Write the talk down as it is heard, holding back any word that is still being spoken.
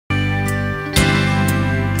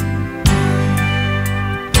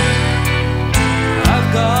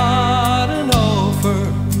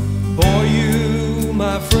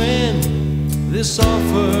this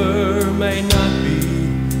offer may not be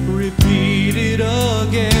repeated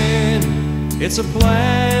again. It's a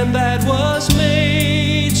plan that was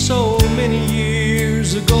made so many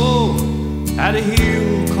years ago at a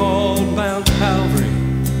hill called Mount Calvary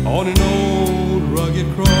on an old rugged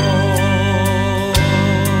cross.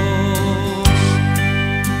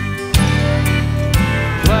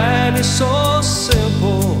 The plan is so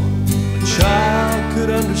simple a child could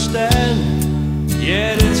understand,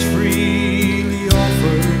 yet it's freely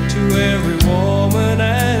offered to every woman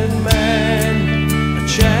and man. A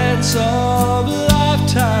chance of a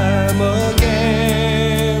lifetime, a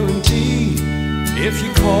guarantee. If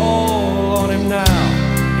you call on him now,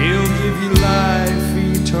 he'll give you life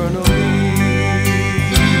eternally.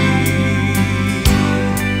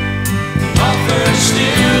 Offer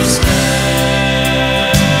still stands.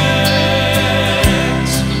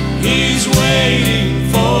 He's waiting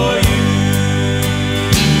for you.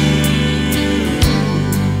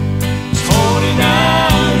 He's holding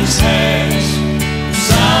out his hands.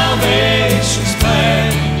 Salvation's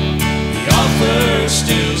plan. The offer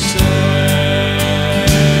still stands.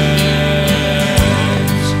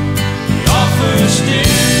 The offer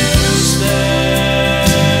still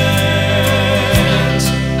stands.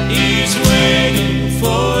 He's waiting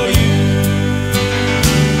for you.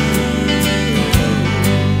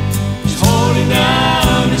 He's holding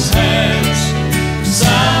out his hands.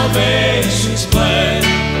 Salvation's plan.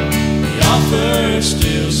 The offer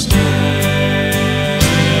still stands.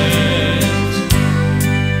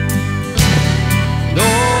 No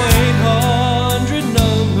 800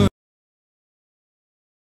 number.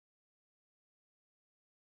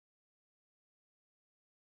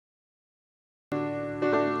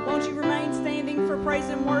 Won't you remain standing for praise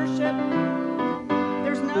and worship?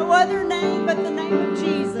 There's no other name but the name of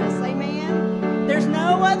Jesus. Amen. There's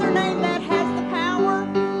no other name that has the power.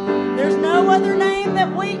 There's no other name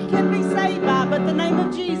that we can be saved by but the name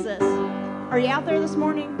of Jesus. Are you out there this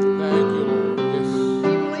morning? Thank you, Lord. Yes.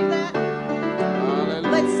 Do you believe that? Hallelujah.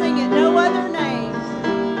 Let's sing it. No other name.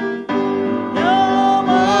 No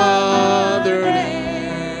other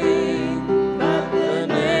name but the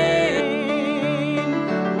name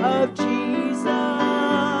of Jesus.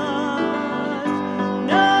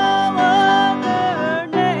 No other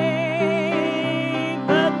name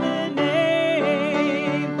but the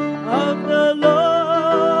name of the Lord.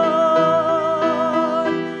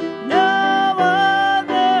 No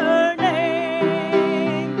other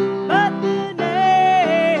name but the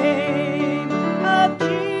name of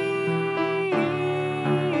Jesus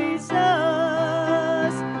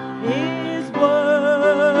is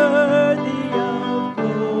worthy of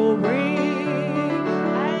glory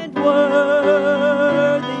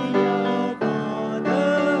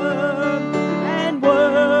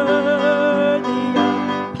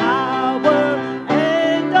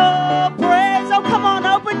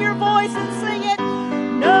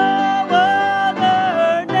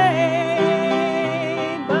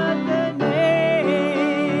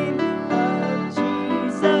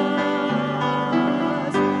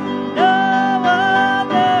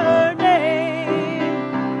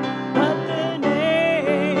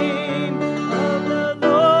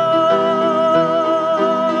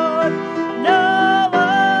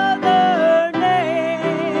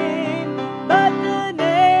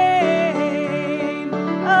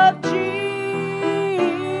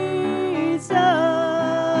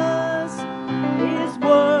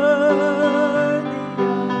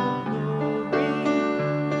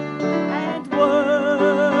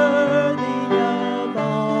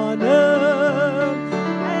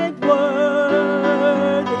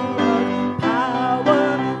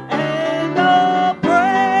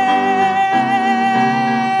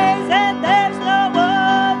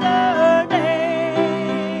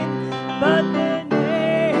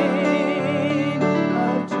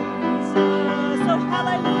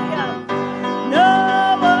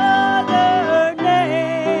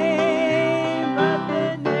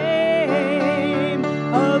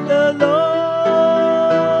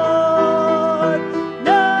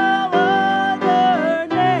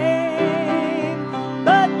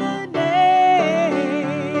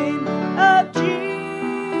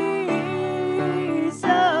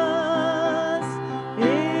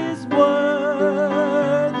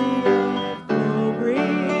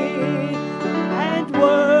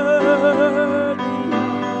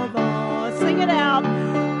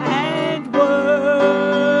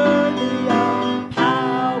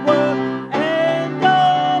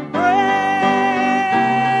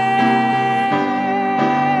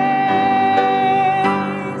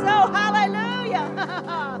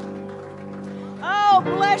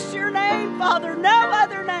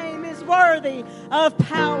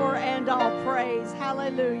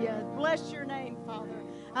Bless your name, Father.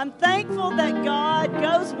 I'm thankful that God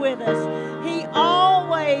goes with us. He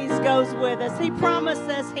always goes with us. He promised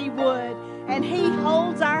us He would, and He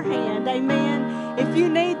holds our hand. Amen. If you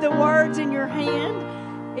need the words in your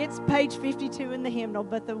hand, it's page 52 in the hymnal,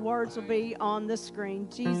 but the words will be on the screen.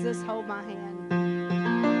 Jesus, hold my hand.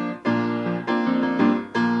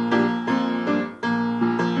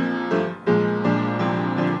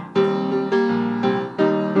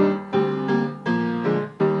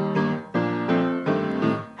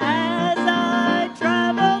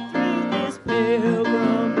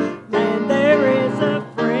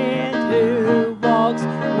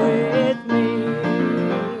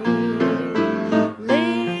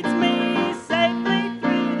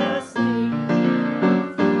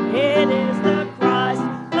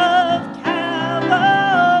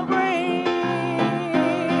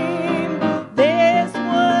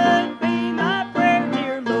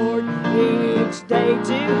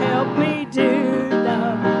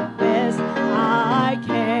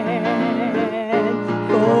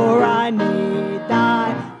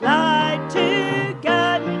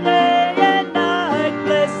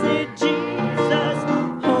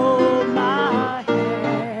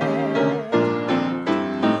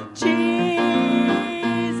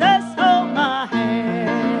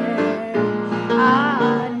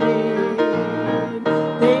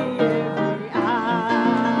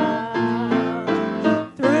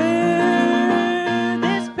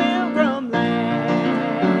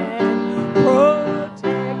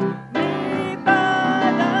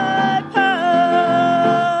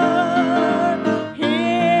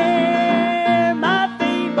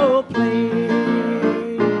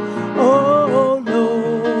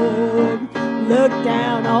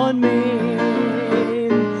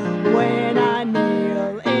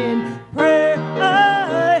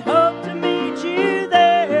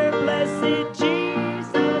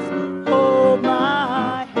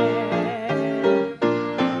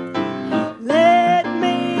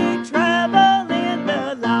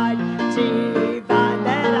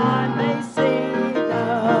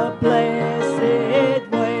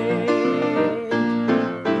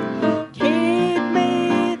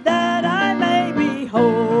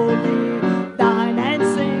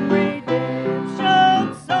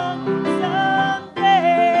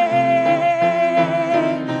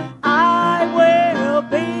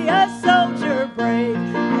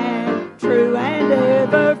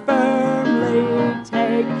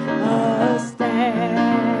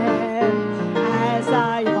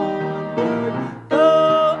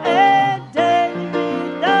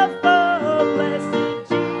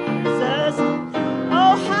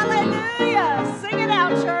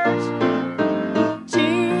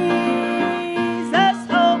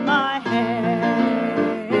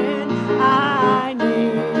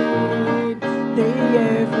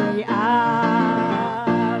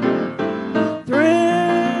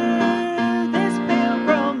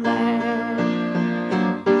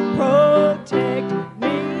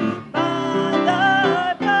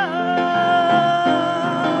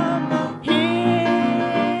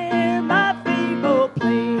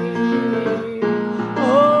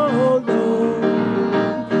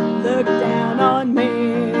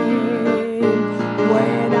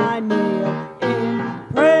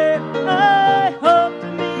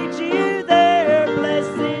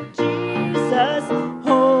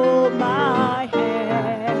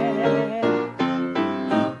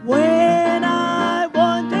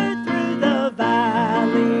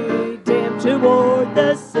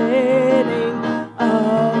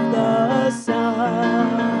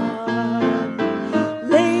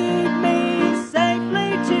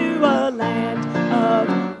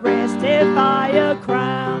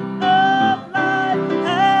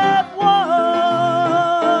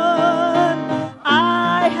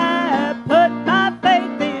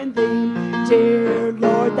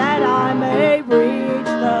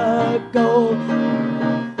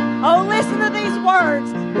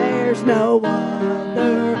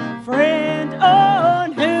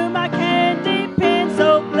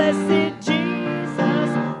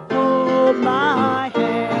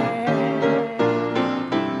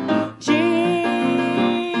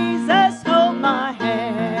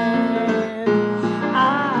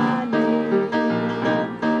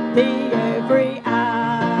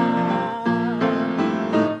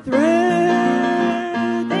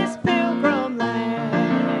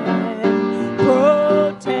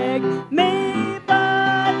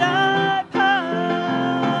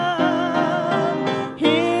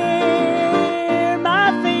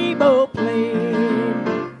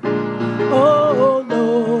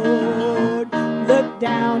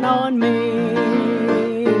 down on me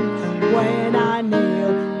when I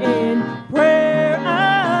kneel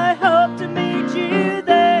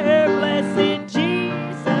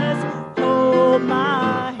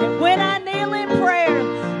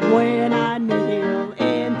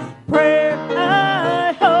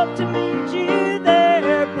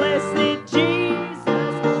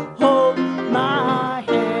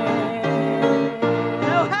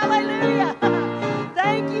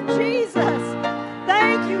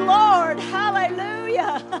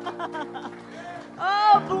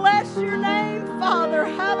Father.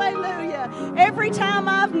 Hallelujah. Every time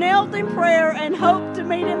I've knelt in prayer and hoped to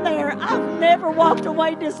meet him there, I've never walked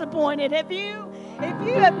away disappointed. Have you? If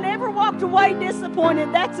you have never walked away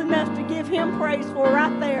disappointed, that's enough to give him praise for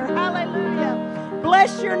right there. Hallelujah.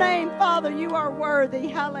 Bless your name, Father. You are worthy.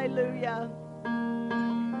 Hallelujah.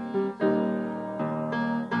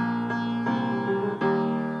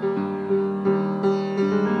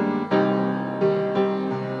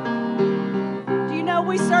 Do you know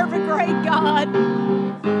we serve a great God?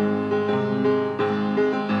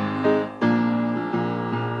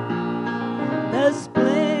 The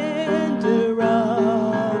splendor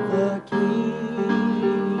of the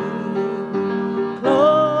King,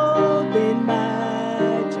 clothed in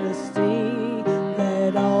majesty,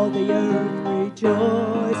 let all the earth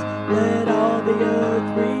rejoice, let all the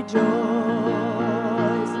earth rejoice.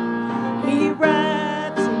 He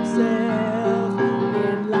wraps himself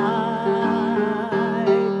in light,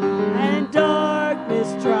 and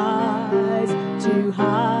darkness tries to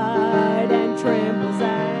hide, and trembles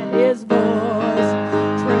at his voice.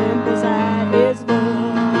 Trembles at his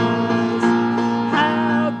voice.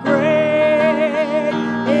 How great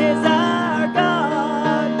is our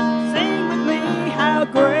God? Sing with me, how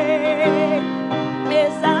great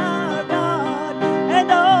is our God,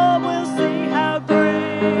 and all will see how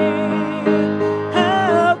great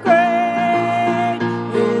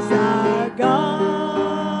is our God.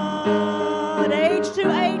 Age to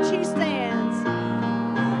age he stands,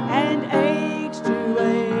 and age to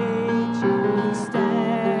age he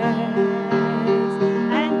stands,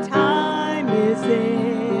 and time is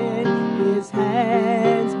in his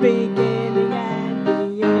hands, beginning and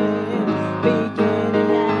the end,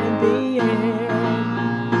 beginning and the end.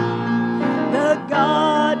 The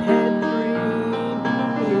Godhead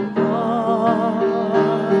three in one,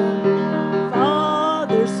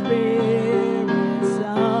 Father, Spirit,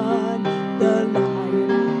 Son, the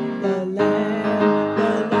Lion and the Lamb,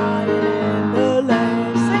 the Lion and the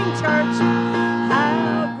Lamb. Sing, church.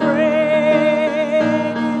 How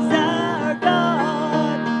great is our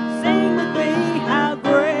God? Sing with me. How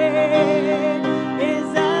great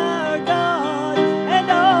is our God? And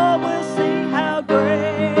all will see how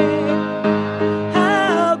great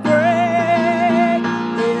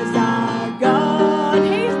is our God.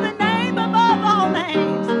 He's the name above all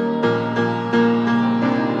names.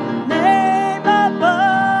 Name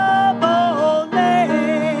above all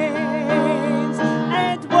names,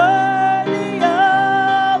 and worthy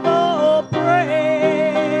of all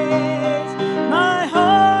praise. My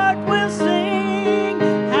heart will sing,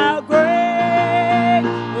 how great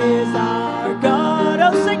is our God.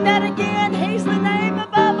 Oh, sing that again. He's the name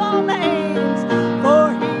above all names,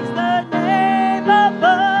 for he's the name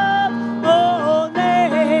above all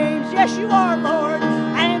names. Yes, you are, Lord,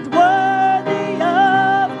 and worthy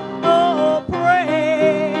of all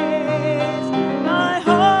praise. My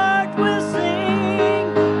heart will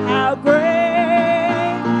sing, how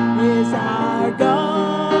great is our God.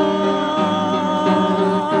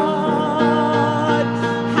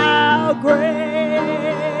 How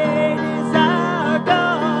great is our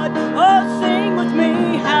God. Oh, sing with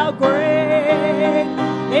me, how great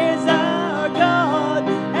is our God,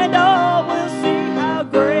 and all will see how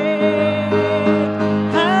great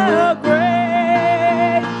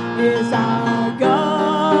is our God.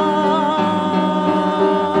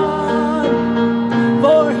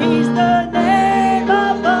 For he's the name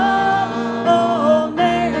above all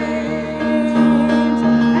names,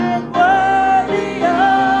 and worthy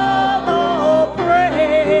of all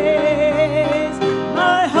praise.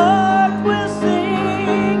 My heart will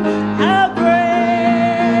sing, how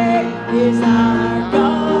great is our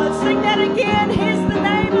God. Sing that again. He's the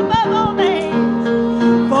name above all names,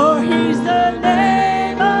 for he's the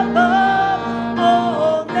name above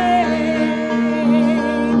all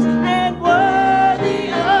names, and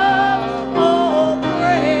worthy of all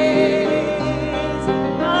praise.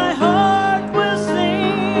 My heart will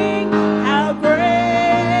sing, how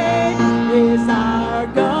great is our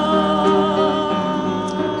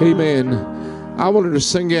God. Amen. I wanted to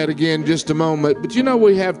sing that again just a moment, but you know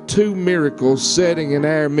we have two miracles setting in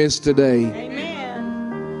our midst today. Amen.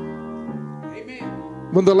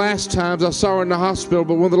 One of the last times I saw her in the hospital,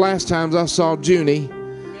 but one of the last times I saw Junie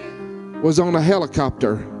was on a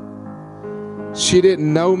helicopter. She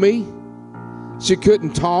didn't know me. She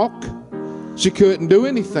couldn't talk. She couldn't do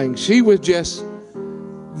anything. She was just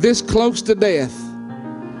this close to death.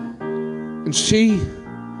 And she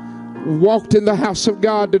walked in the house of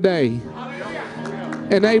God today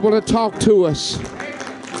and able to talk to us,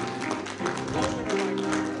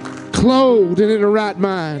 clothed and in the right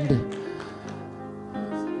mind.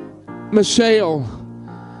 Michelle,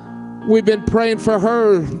 We've been praying for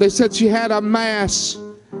her. They said she had a mass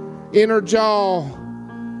in her jaw.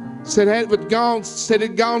 Said it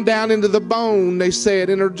had gone down into the bone, they said,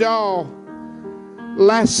 in her jaw.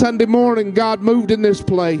 Last Sunday morning, God moved in this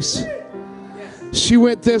place. She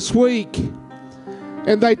went this week,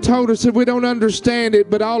 and they told her, said, we don't understand it,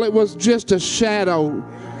 but all it was just a shadow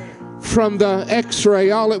from the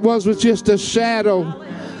x-ray. All it was just a shadow.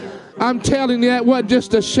 I'm telling you, that wasn't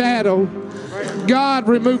just a shadow. God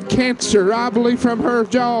removed cancer, I believe, from her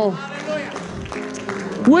jaw.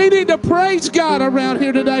 We need to praise God around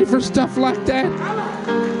here today for stuff like that.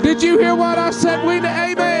 Did you hear what I said? We need,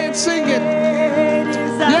 amen, sing it.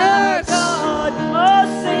 Yes.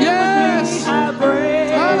 Yes.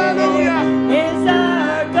 Hallelujah. Is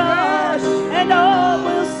our God, and all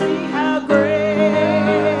will see how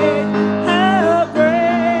great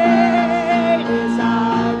is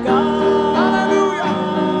our God. Hallelujah.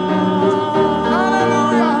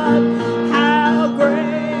 Hallelujah. How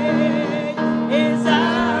great is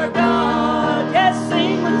our God. Yes,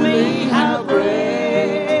 sing with me. How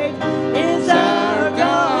great is our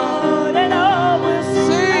God, and all will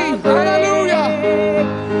see how great. Hallelujah.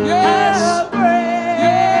 Yes. How great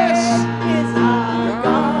Yes. is our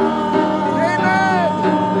God.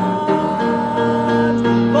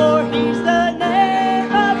 For He's the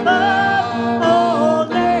name above all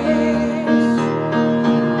names,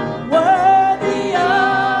 worthy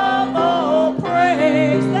of all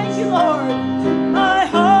praise. Thank you, Lord. My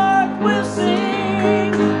heart will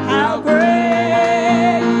sing, how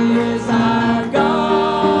great is our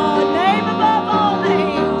God. Name above all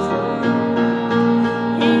names.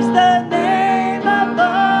 He's the name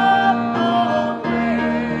above all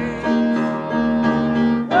names,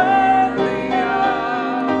 worthy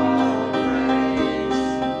of all praise.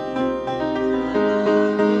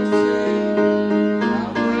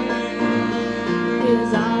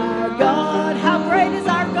 Is our God. How great is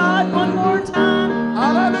our God? One more time.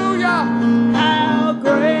 Hallelujah. How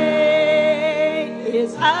great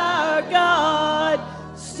is our God?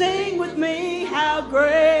 Sing with me. How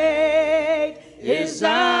great is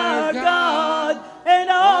our God? And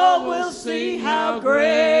all will see how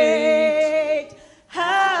great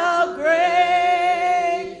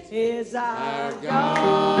is our God.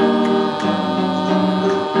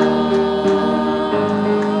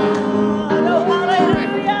 Oh,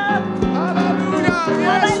 hallelujah. Hallelujah.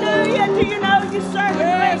 Yes. Hallelujah. Do you know you serve a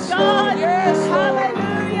great Yes, God? Lord. Yes, Lord.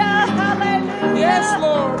 Hallelujah. Hallelujah. Yes,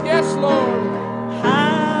 Lord. Yes, Lord.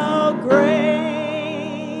 How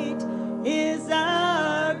great is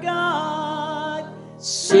our God?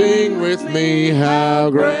 Sing with me, how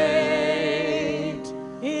great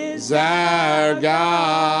is our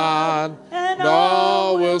God. And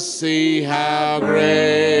all will see how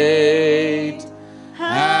great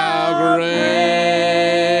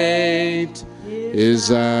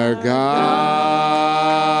is our God.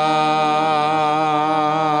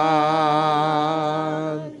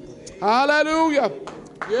 Hallelujah.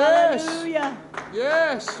 Yes. Hallelujah.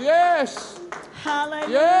 Yes. Yes. Hallelujah.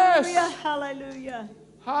 Yes. Hallelujah.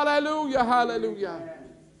 Hallelujah. Hallelujah.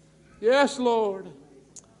 Yes, Lord.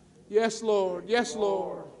 Yes, Lord. Yes,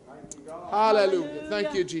 Lord. Hallelujah.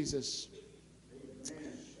 Thank you, Jesus.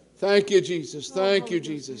 Thank you, Jesus. Thank you,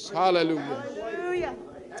 Jesus. Hallelujah. Hallelujah.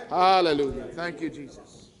 Hallelujah. Thank you,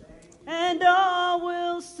 Jesus. And all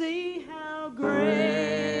will see how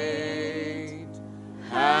great,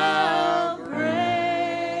 how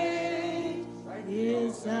great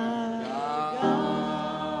is our God.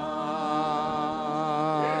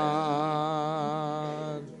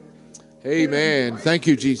 Amen. Thank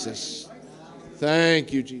you, Jesus.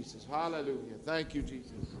 Thank you, Jesus. Hallelujah. Thank you,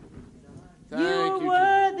 Jesus. Thank You're you, Jesus.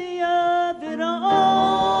 worthy of it all.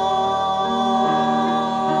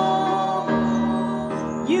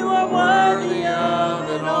 You are worthy of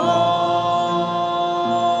it all.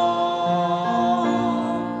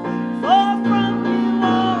 For from you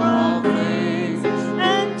are all things,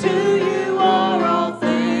 and to you are all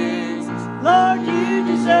things. Lord, you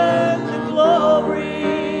deserve the glory.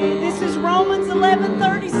 This is Romans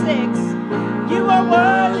 11:36. You are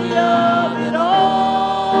worthy of it all.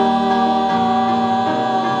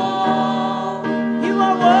 You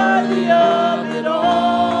are worthy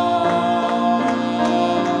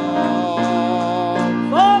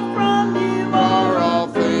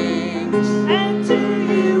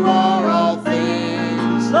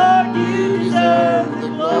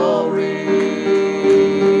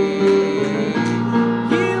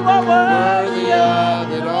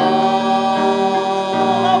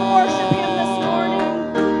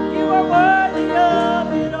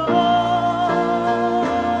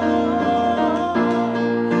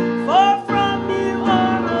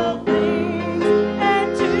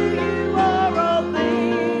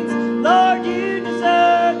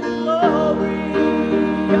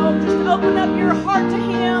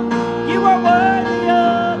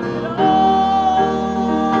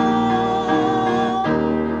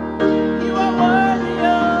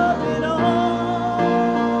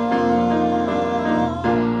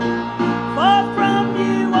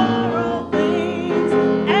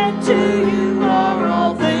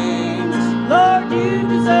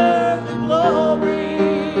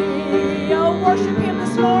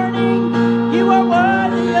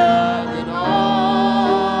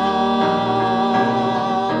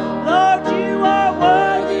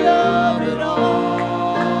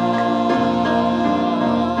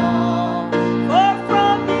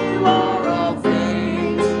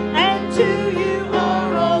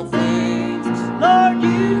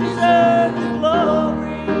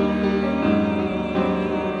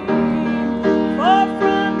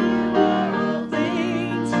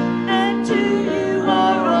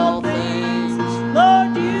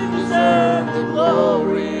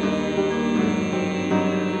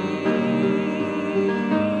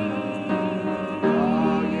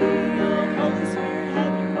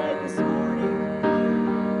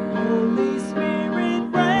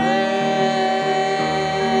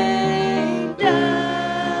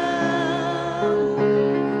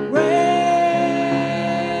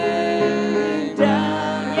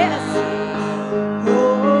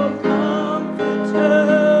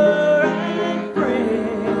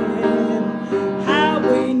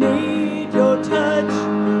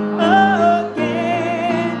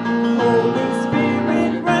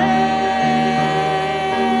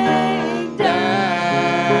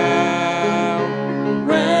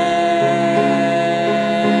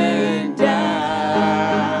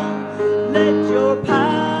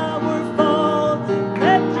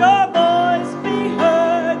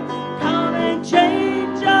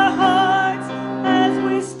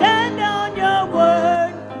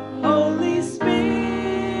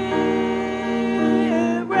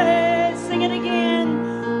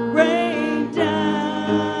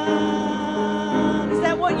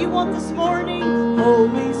you want this morning?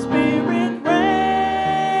 Holy Spirit, rain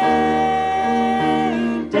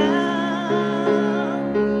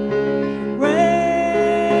down,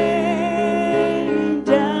 rain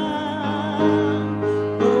down,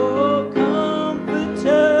 oh comforter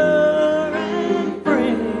and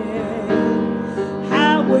friend,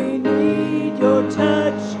 how we need your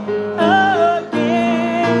touch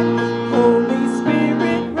again. Holy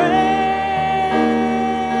Spirit, rain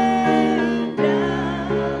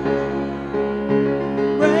down,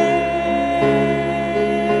 rain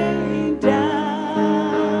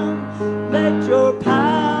down. Let your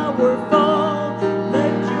power fall,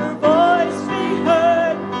 let your voice be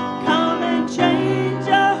heard. Come and change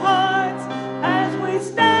our hearts as we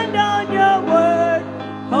stand on your word.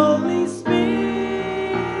 Holy Spirit,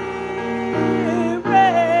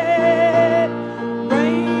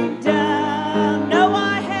 rain down. No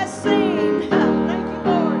eye has seen, thank you,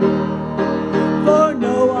 Lord. For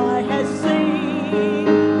no eye has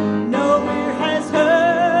seen, no ear has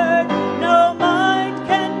heard, no mind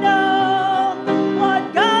can know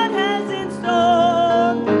what God has in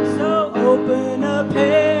store. So open up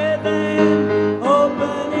heaven,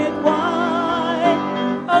 open it wide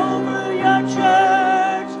over your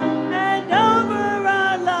church and over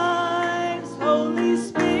our lives. Holy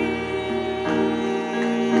Spirit,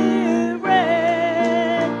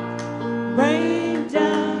 rain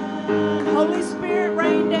down. Holy Spirit,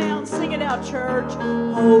 rain down. Sing it out, church.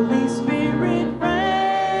 Holy Spirit,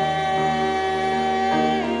 rain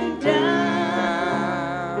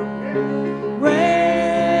down,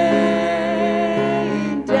 rain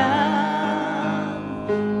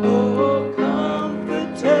down, oh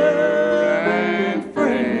comforter and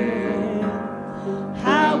friend,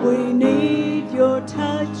 how we need your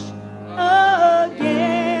touch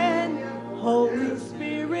again. Holy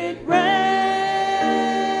Spirit, rain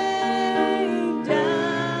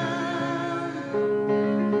down,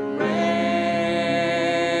 rain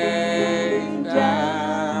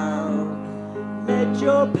down. Let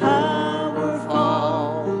your power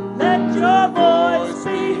fall, let your voice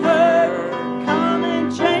be heard. Come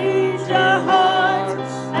and change our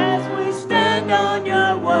hearts as we stand on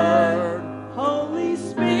your word. Holy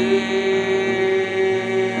Spirit,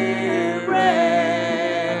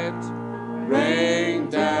 rain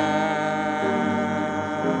down.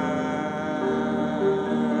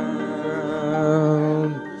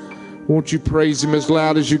 Won't you praise him as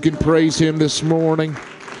loud as you can praise him this morning?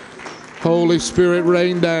 Holy Spirit,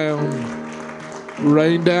 rain down.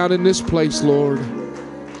 Rain down in this place, Lord.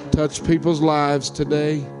 Touch people's lives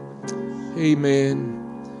today. Amen.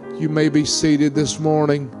 You may be seated this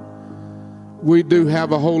morning. We do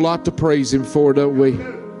have a whole lot to praise him for, don't we?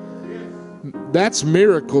 That's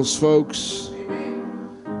miracles, folks.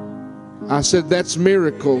 I said that's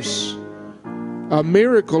miracles. A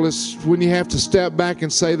miracle is when you have to step back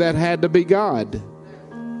and say that had to be God.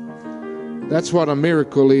 That's what a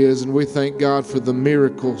miracle is, and we thank God for the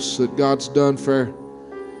miracles that God's done for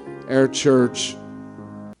our church.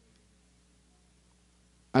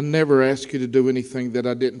 I never asked you to do anything that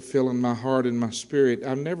I didn't feel in my heart and my spirit.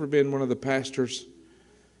 I've never been one of the pastors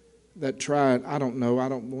that tried. I don't know. I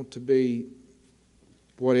don't want to be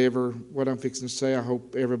whatever, what I'm fixing to say. I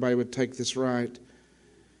hope everybody would take this right.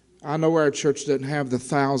 I know our church doesn't have the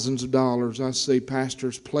thousands of dollars. I see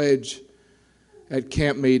pastors pledge at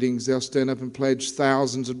camp meetings. They'll stand up and pledge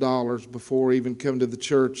thousands of dollars before even come to the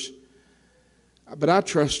church. But I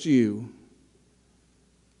trust you.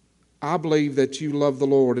 I believe that you love the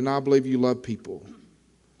Lord, and I believe you love people.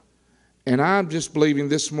 And I'm just believing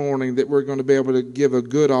this morning that we're going to be able to give a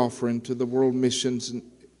good offering to the world missions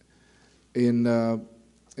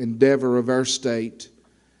endeavor of our state.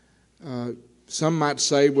 Some might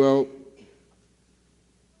say, well,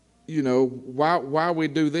 you know, why we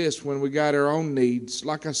do this when we got our own needs?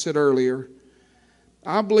 Like I said earlier,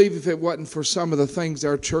 I believe if it wasn't for some of the things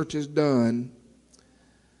our church has done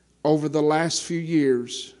over the last few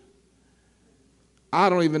years, I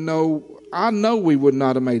don't even know. I know we would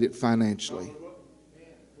not have made it financially.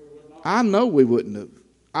 I know we wouldn't have.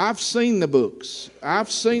 I've seen the books. I've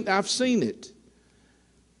seen it.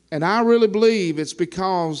 And I really believe it's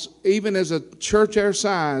because even as a church our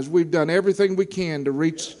size, we've done everything we can to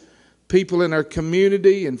reach people in our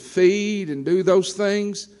community and feed and do those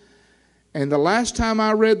things. And the last time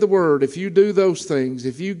I read the word, if you do those things,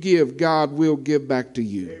 if you give, God will give back to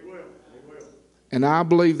you. He will. And I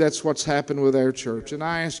believe that's what's happened with our church. And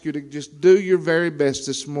I ask you to just do your very best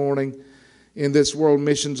this morning in this World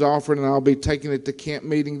Missions offering. And I'll be taking it to camp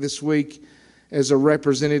meeting this week as a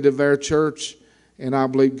representative of our church. And I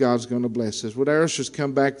believe God's going to bless us. Would our ushers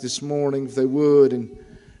come back this morning, if they would, and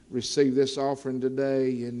receive this offering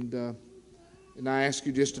today. And I ask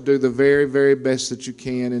you just to do the very, very best that you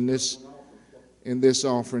can in this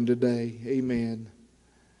offering today. Amen.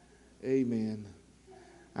 Amen.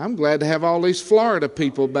 I'm glad to have all these Florida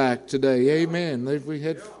people back today. Amen. We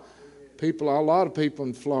had a lot of people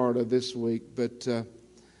in Florida this week. But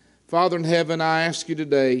Father in heaven, I ask you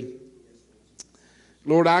today,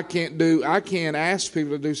 Lord, I can't ask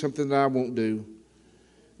people to do something that I won't do.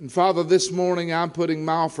 And Father, this morning I'm putting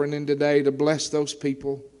my offering in today to bless those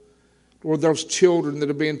people, Lord, those children that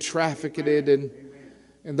are being trafficked and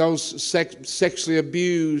those sexually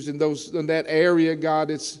abused in that area, God.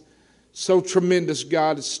 It's so tremendous,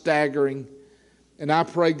 God. It's staggering. And I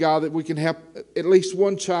pray, God, that we can help at least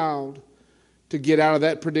one child to get out of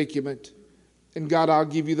that predicament. And God, I'll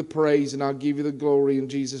give you the praise and I'll give you the glory in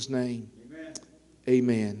Jesus' name. Amen.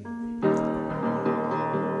 Amen.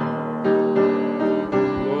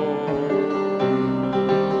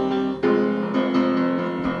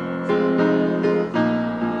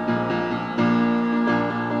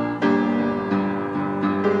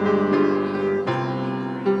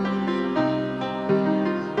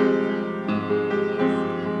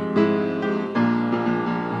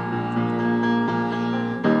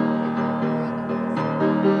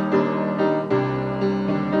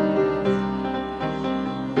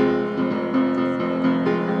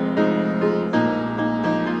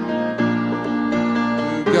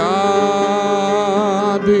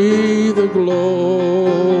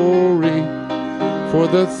 Glory for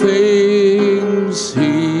the things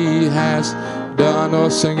he has done. Oh,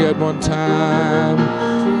 sing it one time.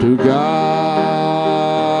 To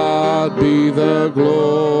God be the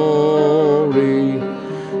glory.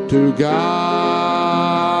 To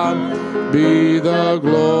God be the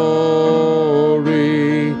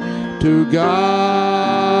glory. To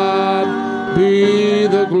God be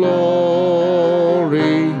the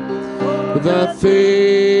glory. The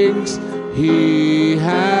things he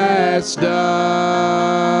has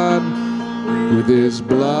done. With his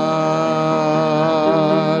blood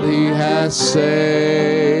he has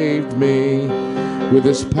saved me. With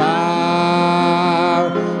his power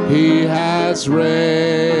he has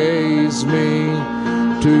raised me.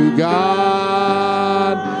 To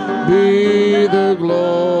God be the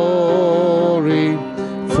glory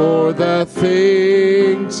for the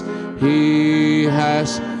things he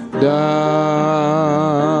has done.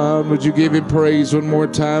 Would you give him praise one more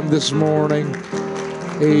time this morning?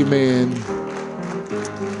 Amen.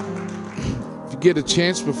 If you get a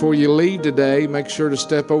chance before you leave today, make sure to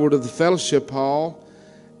step over to the fellowship hall.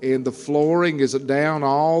 And the flooring is down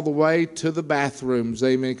all the way to the bathrooms.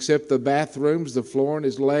 Amen. Except the bathrooms, the flooring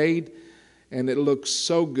is laid, and it looks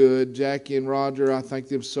so good. Jackie and Roger, I thank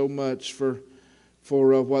them so much for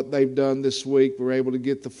what they've done this week. We're able to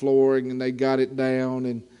get the flooring, and they got it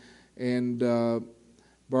down, and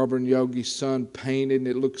Barbara and Yogi's son painted, and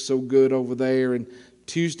it looks so good over there. And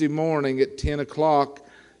Tuesday morning at 10 o'clock,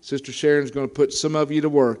 Sister Sharon's going to put some of you to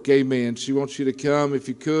work. Amen. She wants you to come, if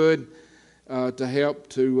you could, to help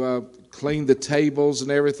to clean the tables and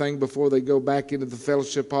everything before they go back into the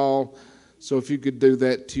fellowship hall. So if you could do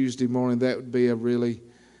that Tuesday morning, that would be a really,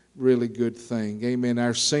 really good thing. Amen.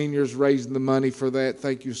 Our seniors raising the money for that.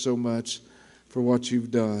 Thank you so much for what you've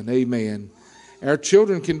done. Amen. Our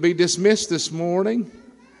children can be dismissed this morning.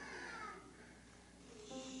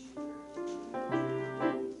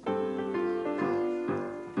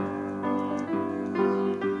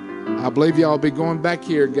 I believe y'all will be going back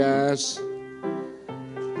here, guys.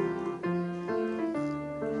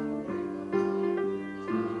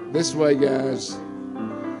 This way, guys.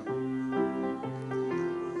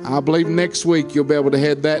 I believe next week you'll be able to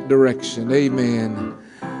head that direction. Amen.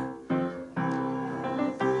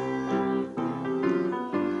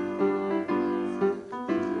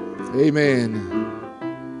 Amen.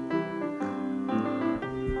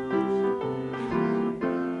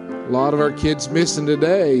 A lot of our kids missing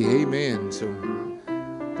today. Amen. So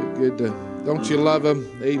good to, don't you love them?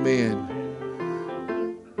 Amen.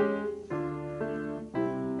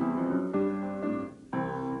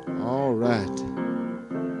 All right.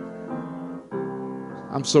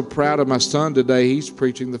 I'm so proud of my son today. He's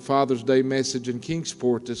preaching the Father's Day message in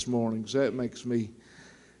Kingsport this morning. So that makes me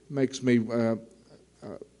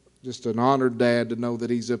just an honored dad to know that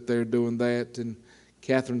he's up there doing that. And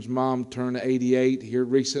Catherine's mom turned 88 here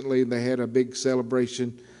recently, and they had a big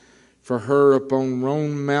celebration for her up on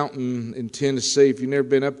Roan Mountain in Tennessee. If you've never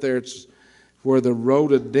been up there, it's where the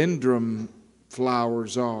rhododendron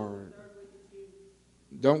flowers are.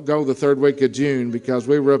 Don't go the third week of June, because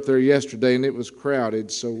we were up there yesterday and it was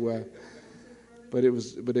crowded. So But it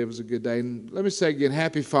was a good day. And let me say again,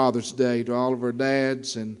 Happy Father's Day to all of our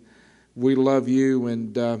dads, and we love you.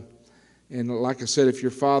 And like I said, if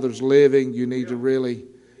your father's living, you need to really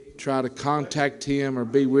try to contact him or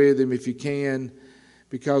be with him if you can,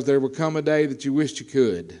 because there will come a day that you wished you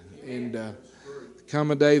could, and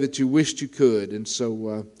come a day that you wished you could. And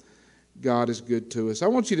so God is good to us. I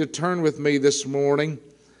want you to turn with me this morning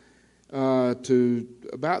to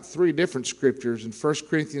about 3 different scriptures in 1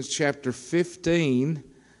 Corinthians chapter 15,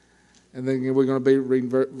 and then we're going to be reading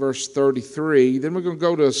verse 33. Then we're going to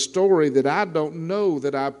go to a story that I don't know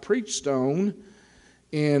that I preached on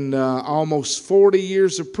in almost 40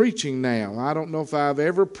 years of preaching now. I don't know if I've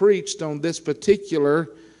ever preached on this particular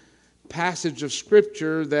passage of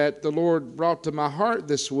Scripture that the Lord brought to my heart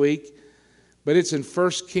this week, but it's in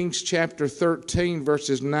 1 Kings chapter 13,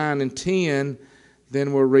 verses 9 and 10.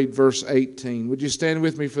 Then we'll read verse 18. Would you stand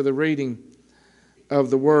with me for the reading of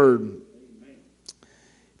the Word?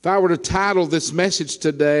 If I were to title this message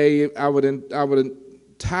today, I would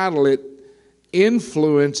title it,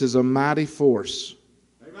 Influence is a Mighty Force.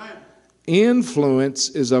 Amen. Influence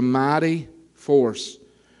is a mighty force.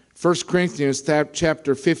 1 Corinthians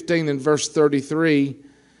chapter 15 and verse 33,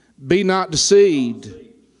 be not deceived.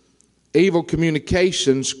 Evil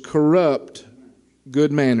communications corrupt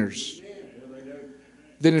good manners.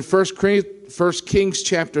 Then in 1 Kings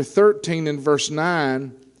chapter 13 and verse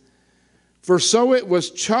 9, for so it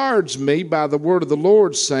was charged me by the word of the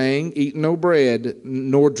Lord, saying, eat no bread,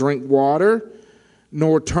 nor drink water,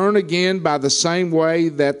 nor turn again by the same way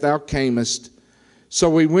that thou camest. So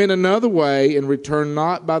we went another way, and returned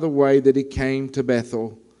not by the way that he came to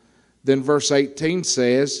Bethel. Then verse 18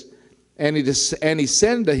 says, and he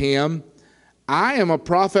said unto him, I am a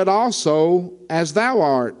prophet also, as thou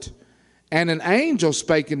art. And an angel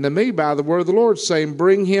spake unto me by the word of the Lord, saying,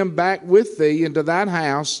 bring him back with thee into thine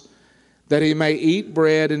house, that he may eat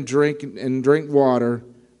bread and drink water.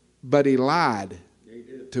 But he lied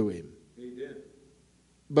to him.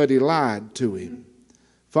 But he lied to him.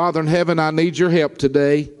 Father in heaven, I need your help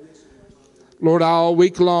today. Lord, all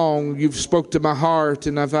week long you've spoke to my heart,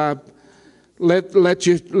 and if I let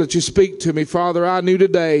you speak to me, Father, I knew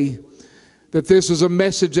today that this is a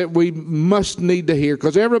message that we must need to hear,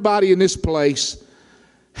 because everybody in this place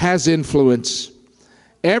has influence.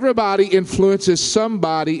 Everybody influences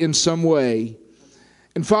somebody in some way.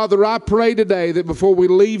 And Father, I pray today that before we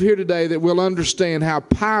leave here today, that we'll understand how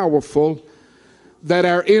powerful that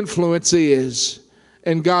our influence is.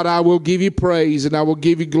 And God, I will give you praise and I will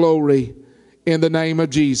give you glory in the name of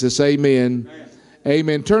Jesus. Amen. Amen.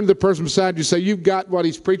 Amen. Turn to the person beside you and say, you've got what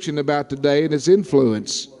he's preaching about today, and it's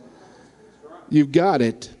influence. You've got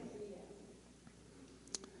it.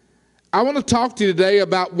 I want to talk to you today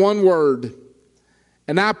about one word.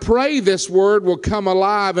 And I pray this word will come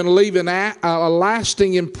alive and leave a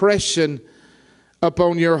lasting impression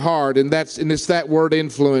upon your heart. And it's that word,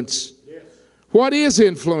 influence. Yes. What is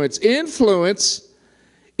influence? Influence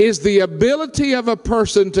is the ability of a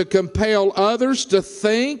person to compel others to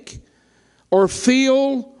think or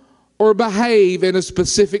feel or behave in a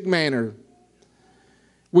specific manner.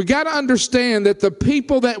 We got to understand that the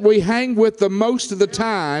people that we hang with the most of the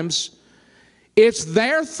times, it's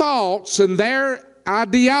their thoughts and their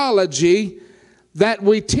ideology that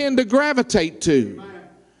we tend to gravitate to.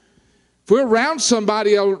 If we're around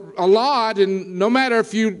somebody a lot, and no matter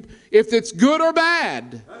if it's good or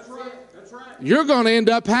bad, that's right. You're going to end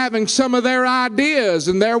up having some of their ideas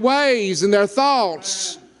and their ways and their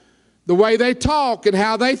thoughts, the way they talk and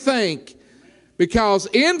how they think, because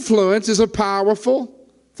influence is a powerful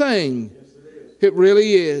thing. It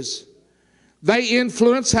really is. They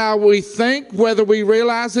influence how we think, whether we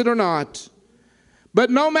realize it or not. But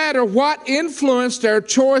no matter what influenced our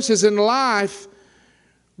choices in life,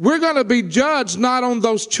 we're going to be judged not on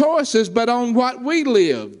those choices, but on what we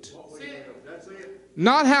lived. That's it.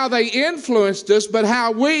 Not how they influenced us, but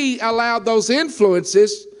how we allowed those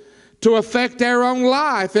influences to affect our own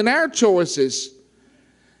life and our choices.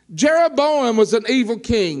 Jeroboam was an evil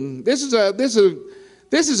king. This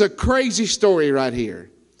is a crazy story right here.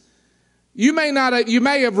 You may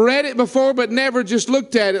have read it before, but never just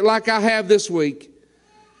looked at it like I have this week.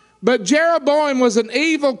 But Jeroboam was an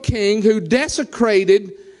evil king who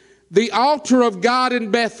desecrated the altar of God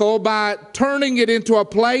in Bethel by turning it into a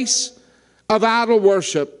place of idol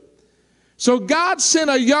worship. So God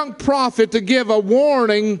sent a young prophet to give a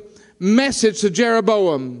warning message to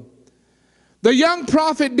Jeroboam. The young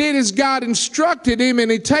prophet did as God instructed him,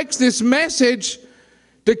 and he takes this message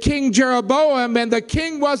to King Jeroboam, and the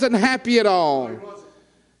king wasn't happy at all.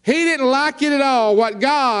 He didn't like it at all, what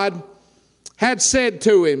God had said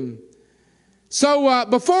to him. So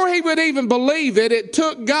before he would even believe it, it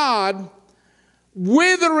took God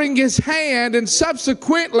withering his hand and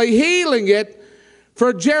subsequently healing it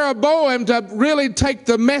for Jeroboam to really take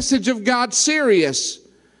the message of God serious.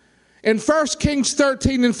 In 1 Kings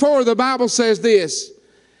 13:4, the Bible says this,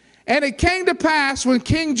 "And it came to pass when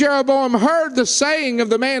King Jeroboam heard the saying of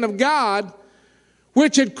the man of God,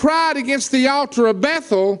 which had cried against the altar of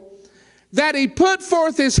Bethel, that he put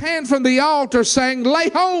forth his hand from the altar, saying, Lay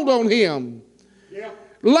hold on him. Yeah.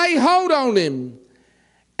 Lay hold on him.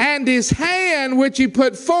 And his hand which he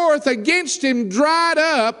put forth against him dried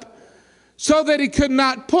up, so that he could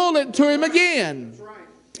not pull it to him again." That's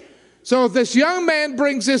right. So if this young man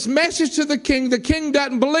brings this message to the king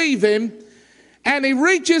doesn't believe him, and he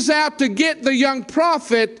reaches out to get the young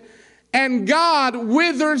prophet, and God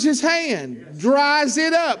withers his hand, dries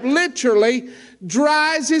it up, literally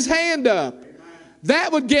dries his hand up.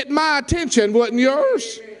 That would get my attention, wouldn't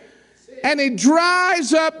yours? And he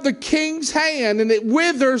dries up the king's hand, and it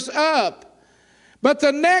withers up. But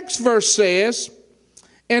the next verse says,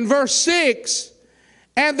 in verse 6,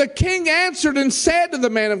 "And the king answered and said to the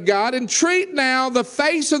man of God, Entreat now the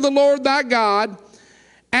face of the Lord thy God,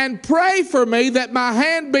 and pray for me that my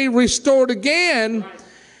hand be restored again.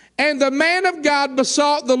 And the man of God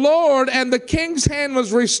besought the Lord, and the king's hand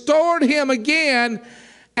was restored him again,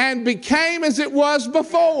 and became as it was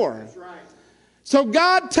before." That's right. So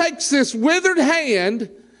God takes this withered hand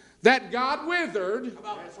that God withered.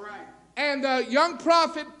 That's right. And the young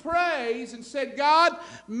prophet prays and said, "God,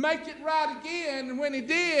 make it right again." And when he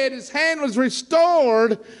did, his hand was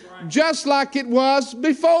restored just like it was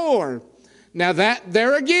before. Now that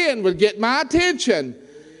there again would get my attention.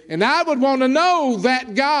 And I would want to know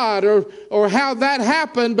that God or how that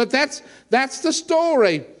happened, but that's the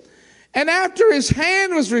story. And after his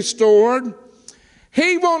hand was restored,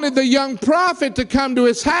 he wanted the young prophet to come to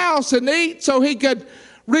his house and eat so he could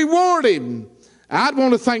reward him. I'd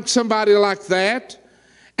want to thank somebody like that.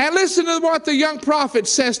 And listen to what the young prophet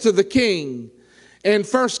says to the king in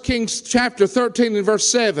 1 Kings chapter 13 and verse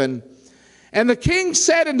 7. "And the king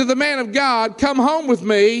said unto the man of God, Come home with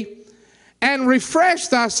me, and refresh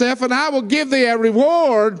thyself, and I will give thee a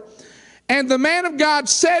reward. And the man of God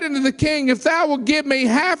said unto the king, If thou wilt give me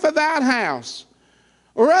half of thine house,"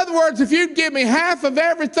 or in other words, if you'd give me half of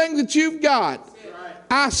everything that you've got,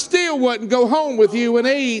 I still wouldn't go home with you and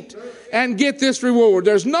eat and get this reward.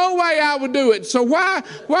 There's no way I would do it. So why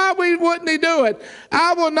wouldn't he do it?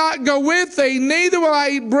 "I will not go with thee, neither will I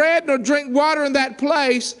eat bread nor drink water in that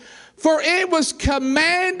place. For it was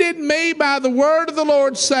commanded me by the word of the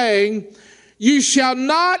Lord, saying, You shall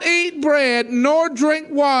not eat bread nor drink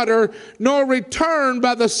water, nor return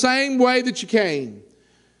by the same way that you came."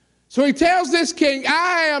 So he tells this king,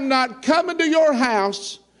 "I am not coming to your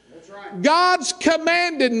house. That's right. God's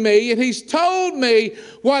commanded me, and he's told me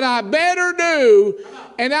what I better do.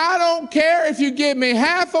 And I don't care if you give me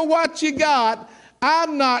half of what you got.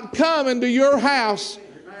 I'm not coming to your house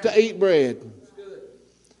to eat bread."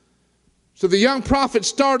 So the young prophet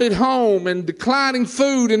started home and declining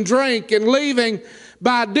food and drink and leaving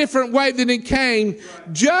by a different way than he came,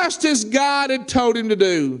 just as God had told him to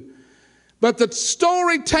do. But the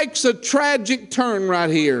story takes a tragic turn right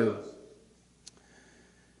here.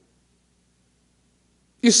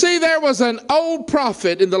 You see, there was an old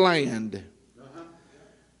prophet in the land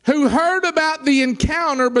who heard about the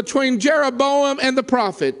encounter between Jeroboam and the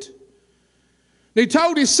prophet. And he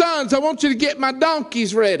told his sons, "I want you to get my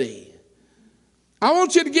donkeys ready. I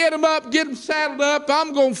want you to get them up, get them saddled up.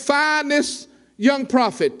 I'm going to find this young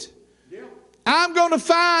prophet. I'm going to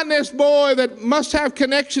find this boy that must have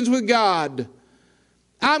connections with God.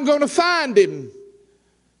 I'm going to find him."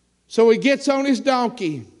 So he gets on his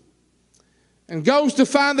donkey and goes to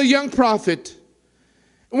find the young prophet.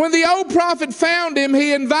 And when the old prophet found him,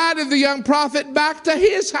 he invited the young prophet back to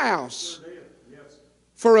his house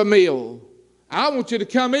for a meal. "I want you to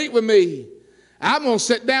come eat with me. I'm going to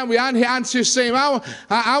sit down with you. I just see him. I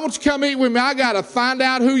want you to come eat with me. I got to find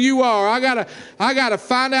out who you are. I got to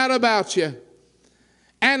find out about you."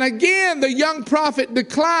 And again, the young prophet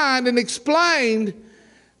declined and explained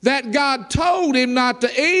that God told him not to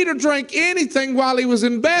eat or drink anything while he was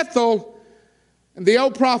in Bethel. And the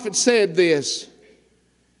old prophet said this.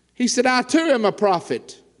 He said, "I too am a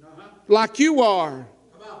prophet, like you are.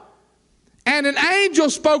 And an angel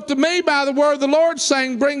spoke to me by the word of the Lord,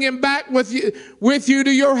 saying, Bring him back with you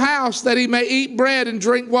to your house, that he may eat bread and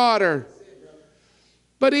drink water."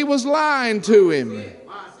 But he was lying to him.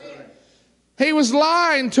 He was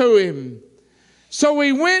lying to him. So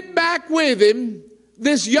he went back with him.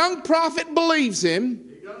 This young prophet believes him.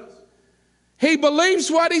 He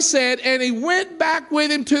believes what he said, and he went back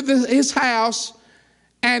with him to his house,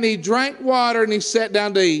 and he drank water, and he sat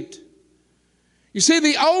down to eat. You see,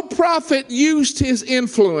 the old prophet used his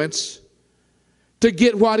influence to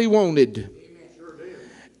get what he wanted.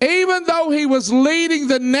 Even though he was leading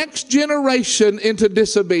the next generation into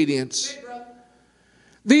disobedience.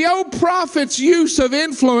 The old prophet's use of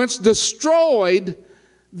influence destroyed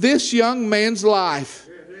this young man's life.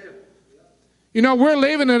 You know, we're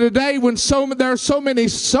living in a day when there are so many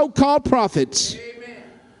so-called prophets.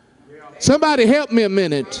 Somebody help me a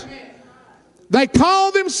minute. They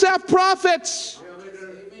call themselves prophets.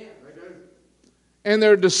 And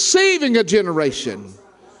they're deceiving a generation.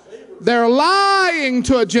 They're lying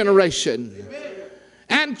to a generation.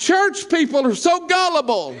 And church people are so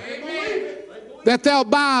gullible that they'll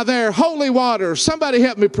buy their holy waters. Somebody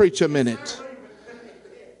help me preach a minute.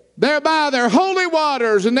 They'll buy their holy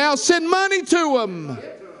waters and they'll send money to them.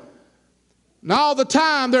 And all the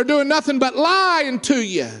time they're doing nothing but lying to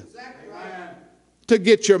you to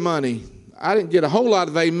get your money. I didn't get a whole lot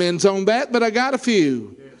of amens on that, but I got a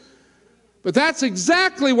few. But that's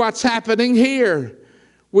exactly what's happening here.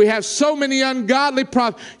 We have so many ungodly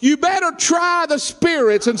prophets. You better try the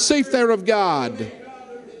spirits and see if they're of God.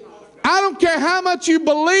 I don't care how much you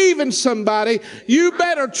believe in somebody, you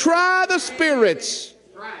better try the spirits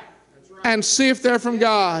and see if they're from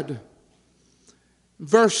God.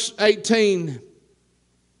 Verse 18, the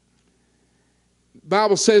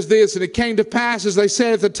Bible says this, and it came to pass as they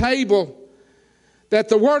sat at the table that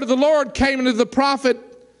the word of the Lord came into the prophet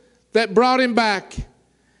that brought him back.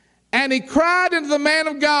 And he cried unto the man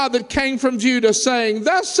of God that came from Judah, saying,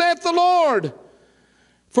 Thus saith the Lord,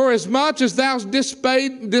 for as much as thou hast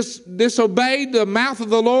disobeyed the mouth of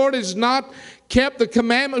the Lord, has not kept the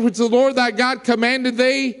commandment which the Lord thy God commanded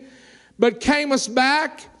thee, but camest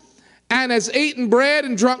back, and hast eaten bread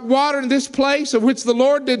and drunk water in this place, of which the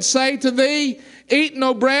Lord did say to thee, Eat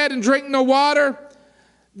no bread and drink no water,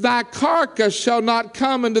 thy carcass shall not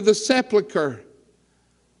come into the sepulchre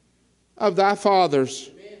of thy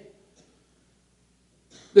fathers.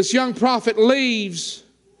 This young prophet leaves,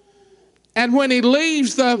 and when he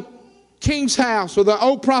leaves the king's house or the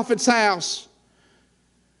old prophet's house,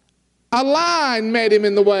 a lion met him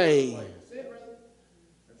in the way.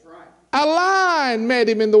 A lion met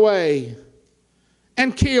him in the way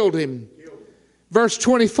and killed him. Verse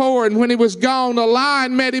 24, and when he was gone, a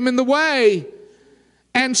lion met him in the way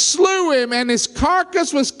and slew him, and his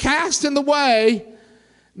carcass was cast in the way.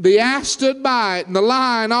 The ass stood by it, and the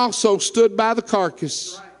lion also stood by the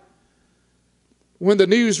carcass. When the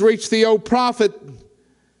news reached the old prophet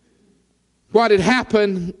what had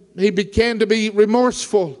happened, he began to be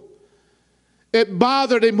remorseful. It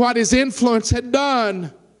bothered him what his influence had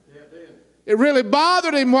done. It really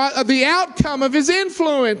bothered him what the outcome of his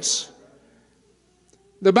influence.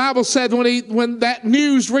 The Bible said when that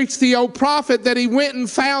news reached the old prophet that he went and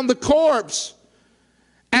found the corpse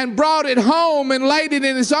and brought it home and laid it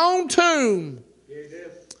in his own tomb.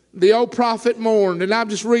 The old prophet mourned. And I'm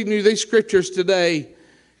just reading you these scriptures today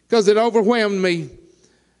because it overwhelmed me.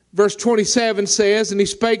 Verse 27 says, and he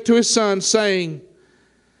spake to his son, saying,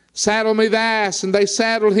 Saddle me the ass. And they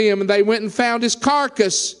saddled him, and they went and found his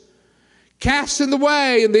carcass cast in the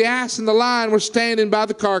way, and the ass and the lion were standing by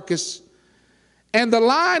the carcass. And the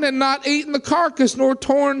lion had not eaten the carcass, nor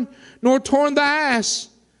torn the ass.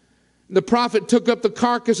 The prophet took up the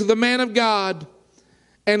carcass of the man of God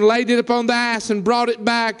and laid it upon the ass and brought it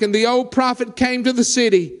back. And the old prophet came to the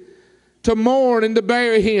city to mourn and to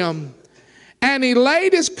bury him. And he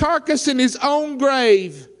laid his carcass in his own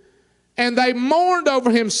grave. And they mourned over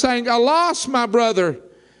him, saying, Alas, my brother.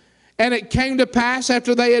 And it came to pass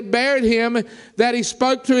after they had buried him that he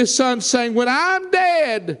spoke to his son, saying, When I'm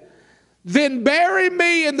dead, then bury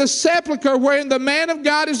me in the sepulchre wherein the man of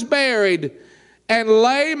God is buried, and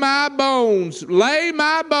lay my bones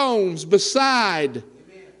beside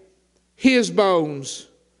his bones.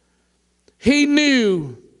 He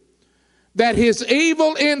knew that his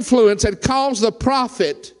evil influence had caused the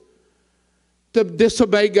prophet to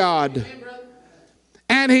disobey God.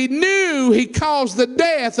 And he knew he caused the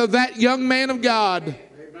death of that young man of God.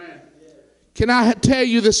 Amen. Can I tell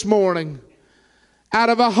you this morning, out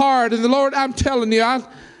of a heart, and the Lord, I'm telling you,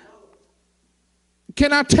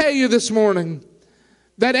 can I tell you this morning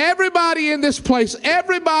that everybody in this place,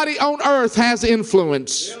 everybody on earth has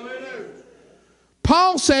influence.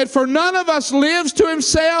 Paul said, for none of us lives to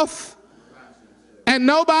himself, and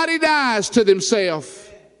nobody dies to themselves.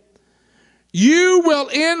 You will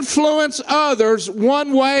influence others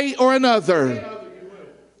one way or another,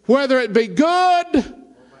 whether it be good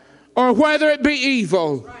or whether it be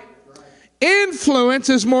evil. Influence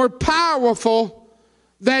is more powerful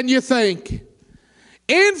than you think.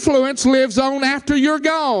 Influence lives on after you're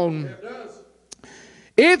gone. It does.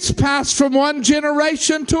 It's passed from one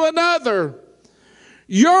generation to another.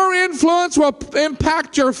 Your influence will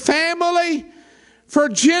impact your family for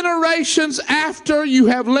generations after you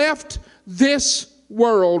have left this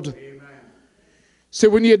world. Amen. So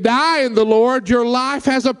when you die in the Lord, your life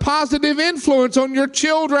has a positive influence on your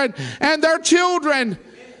children and their children.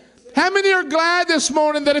 How many are glad this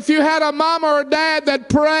morning that if you had a mom or a dad that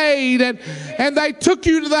prayed and they took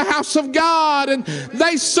you to the house of God and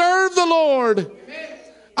they served the Lord?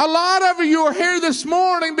 A lot of you are here this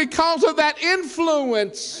morning because of that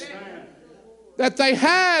influence that they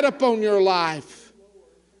had upon your life.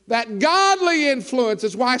 That godly influence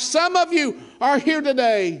is why some of you are here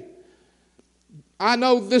today. I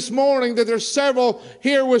know this morning that there's several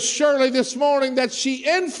here with Shirley this morning that she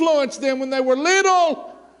influenced them when they were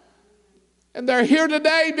little. And they're here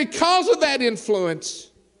today because of that influence.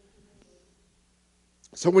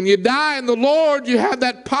 So when you die in the Lord, you have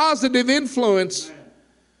that positive influence.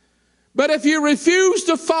 But if you refuse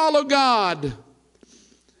to follow God,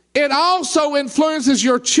 it also influences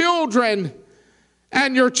your children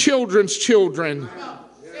and your children's children.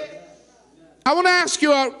 I want to ask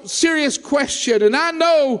you a serious question, and I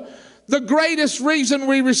know the greatest reason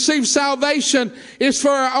we receive salvation is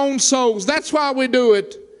for our own souls. That's why we do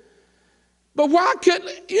it. But why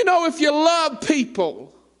couldn't, if you love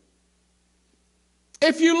people,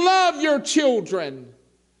 if you love your children,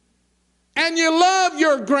 and you love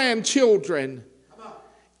your grandchildren,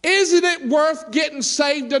 isn't it worth getting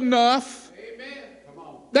saved enough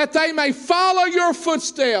that they may follow your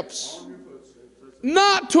footsteps,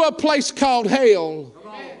 not to a place called hell,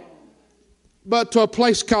 but to a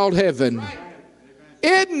place called heaven?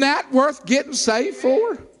 Isn't that worth getting saved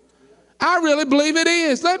for? I really believe it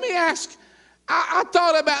is. Let me ask, I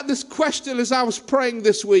thought about this question as I was praying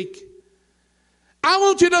this week. I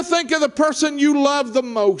want you to think of the person you love the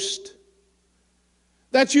most,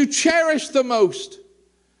 that you cherish the most.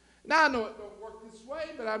 Now, I know it don't work this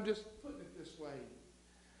way, but I'm just putting it this way.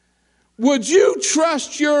 Would you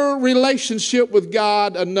trust your relationship with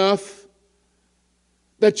God enough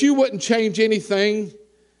that you wouldn't change anything?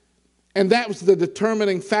 And that was the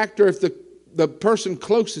determining factor if the person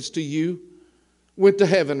closest to you went to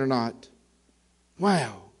heaven or not.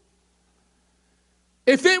 Wow.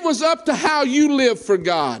 If it was up to how you live for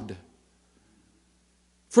God,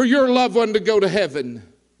 for your loved one to go to heaven,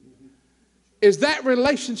 is that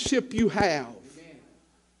relationship you have?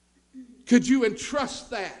 Could you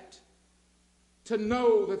entrust that to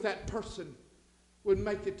know that that person would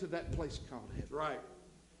make it to that place called heaven? Right.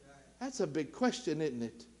 That's a big question, isn't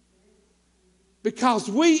it? Because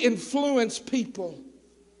we influence people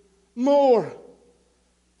more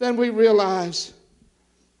than we realize.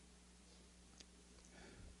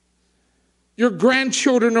 Your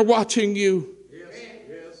grandchildren are watching you.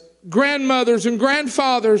 Yes. Grandmothers and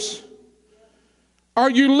grandfathers.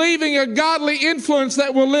 Are you leaving a godly influence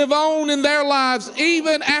that will live on in their lives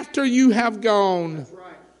even after you have gone? That's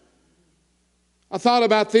right. I thought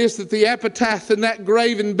about this, that the epitaph in that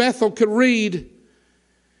grave in Bethel could read,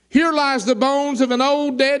 "Here lies the bones of an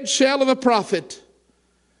old dead shell of a prophet."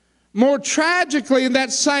 More tragically, in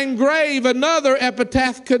that same grave, another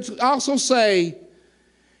epitaph could also say,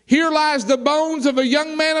 "Here lies the bones of a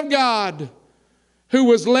young man of God who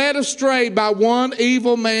was led astray by one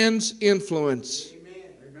evil man's influence."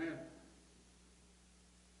 Amen.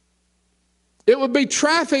 It would be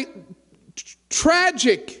tragic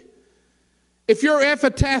if your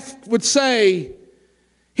epitaph would say,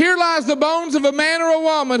 "Here lies the bones of a man or a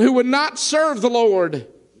woman who would not serve the Lord."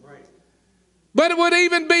 Right. But it would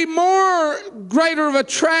even be more greater of a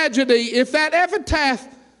tragedy if that epitaph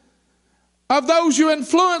of those you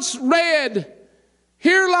influence read,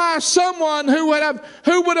 "Here lies someone who would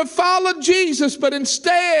have followed Jesus, but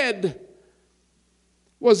instead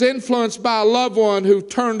was influenced by a loved one who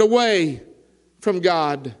turned away from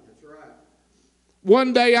God." That's right.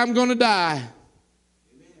 One day I'm going to die.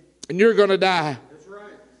 Amen. And you're going to die. That's right.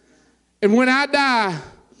 And when I die,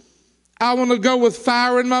 I want to go with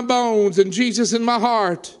fire in my bones and Jesus in my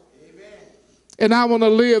heart. Amen. And I want to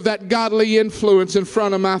live that godly influence in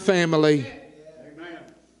front of my family. Amen.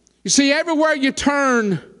 You see, everywhere you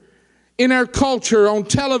turn in our culture, on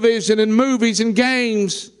television and movies and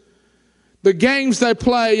games, the games they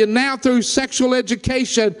play, and now through sexual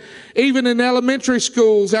education, even in elementary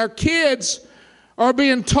schools, our kids are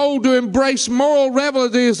being told to embrace moral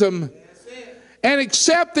relativism and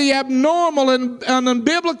accept the abnormal and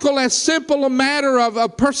unbiblical as simple a matter of a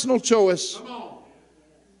personal choice. Come on.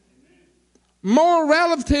 Moral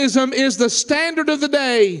relativism is the standard of the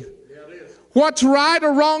day. What's right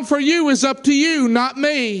or wrong for you is up to you, not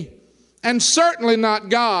me, and certainly not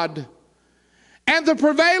God. And the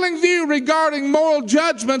prevailing view regarding moral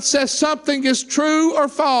judgment says something is true or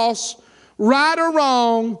false, right or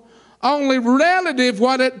wrong, only relative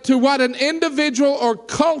to what an individual or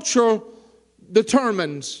culture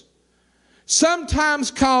determines.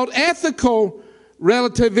 Sometimes called ethical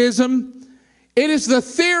relativism, it is the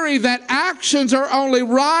theory that actions are only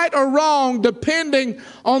right or wrong depending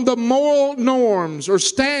on the moral norms or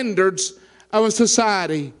standards of a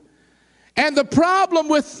society. And the problem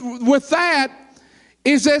with that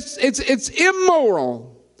is that it's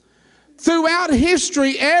immoral. Throughout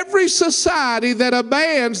history, every society that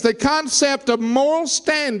abandons the concept of moral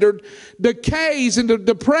standard decays into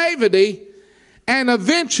depravity and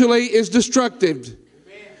eventually is destructive.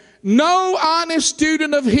 No honest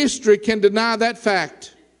student of history can deny that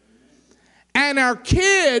fact. And our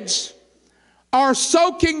kids are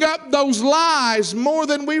soaking up those lies more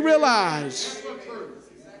than we realize.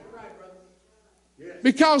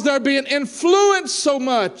 Because they're being influenced so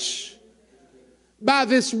much by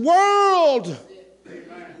this world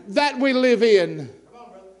that we live in.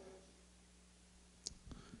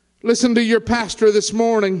 Listen to your pastor this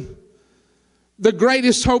morning. The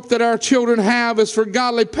greatest hope that our children have is for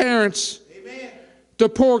godly parents to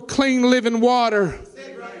pour clean living water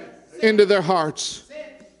into their hearts.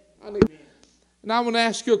 And I want to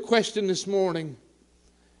ask you a question this morning.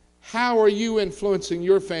 How are you influencing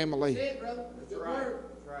your family?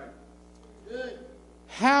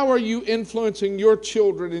 How are you influencing your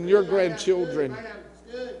children and your grandchildren?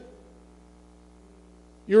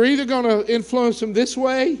 You're either going to influence them this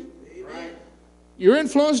way. You're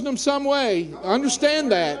influencing them some way.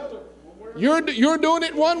 Understand that. You're doing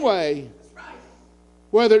it one way.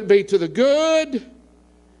 Whether it be to the good,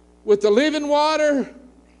 with the living water,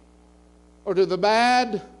 or to the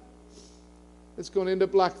bad, it's going to end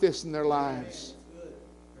up like this in their lives.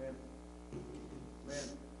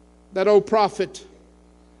 That old prophet,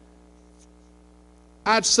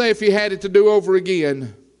 I'd say if he had it to do over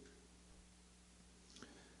again,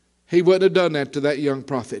 he wouldn't have done that to that young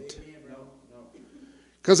prophet.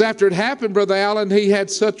 Because after it happened, Brother Allen, he had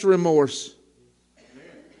such remorse.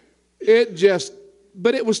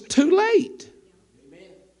 But it was too late.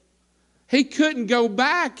 He couldn't go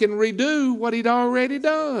back and redo what he'd already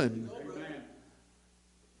done.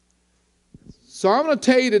 So I'm going to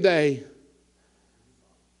tell you today,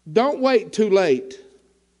 don't wait too late.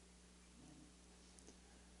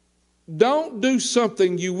 Don't do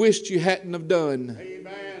something you wished you hadn't have done.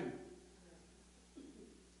 Amen.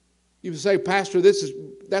 You say, Pastor,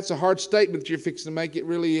 that's a hard statement you're fixing to make. It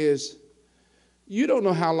really is. You don't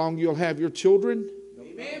know how long you'll have your children.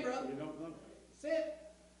 Amen, brother. That's it.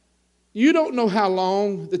 You don't know how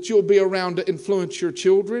long that you'll be around to influence your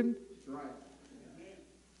children. That's right.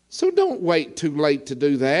 So don't wait too late to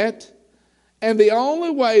do that. And the only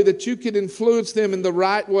way that you can influence them in the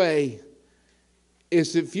right way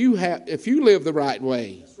is if you live the right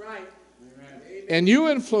way. That's right. And you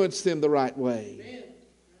influence them the right way.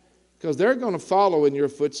 Because they're going to follow in your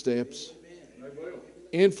footsteps.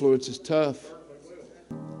 Influence is tough.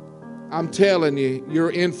 I'm telling you, you're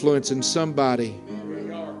influencing somebody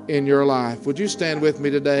in your life. Would you stand with me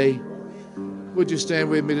today? Would you stand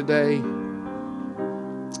with me today?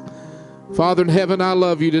 Father in heaven, I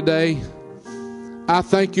love you today. I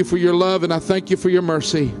thank you for your love and I thank you for your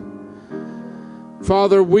mercy.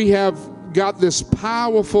 Father, we have got this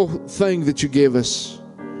powerful thing that you give us.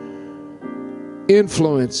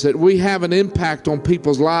 Influence, that we have an impact on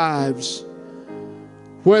people's lives,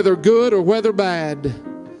 whether good or whether bad.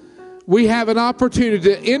 We have an opportunity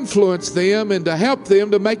to influence them and to help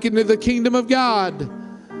them to make it into the kingdom of God.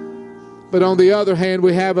 But on the other hand,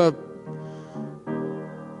 we have a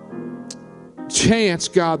chance,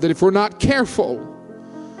 God, that if we're not careful,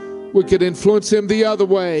 we could influence them the other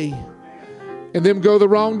way and them go the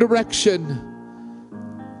wrong direction.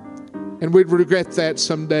 And we'd regret that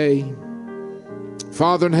someday.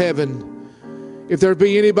 Father in heaven, if there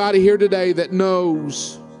be anybody here today that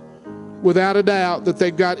knows without a doubt that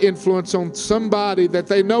they've got influence on somebody that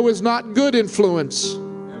they know is not good influence,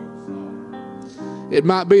 it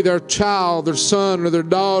might be their child, their son, or their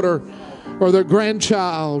daughter, or their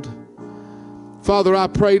grandchild. Father, I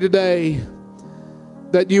pray today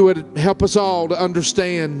that you would help us all to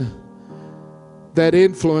understand that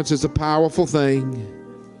influence is a powerful thing.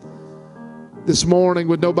 This morning,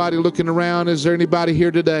 with nobody looking around, is there anybody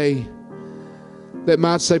here today that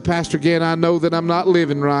might say, Pastor Gann, I know that I'm not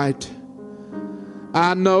living right,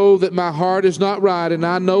 I know that my heart is not right, and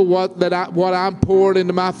I know what I'm pouring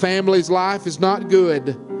into my family's life is not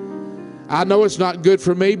good. I know it's not good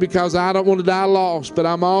for me because I don't want to die lost, but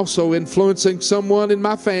I'm also influencing someone in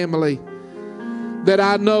my family that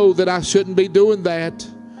I know that I shouldn't be doing that.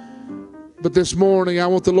 But this morning, I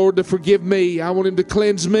want the Lord to forgive me. I want Him to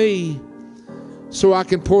cleanse me so I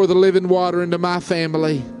can pour the living water into my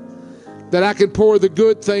family, that I can pour the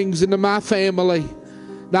good things into my family,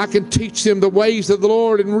 and I can teach them the ways of the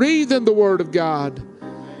Lord and read them the Word of God.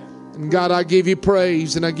 And God, I give you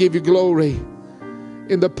praise and I give you glory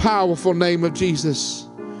in the powerful name of Jesus.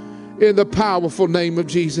 In the powerful name of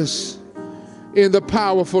Jesus. In the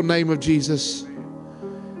powerful name of Jesus.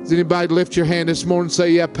 Does anybody lift your hand this morning and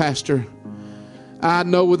say, yeah, Pastor, I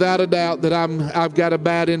know without a doubt that I've got a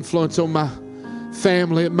bad influence on my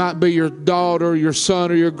family. It might be your daughter or your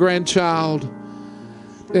son or your grandchild.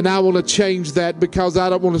 And I want to change that because I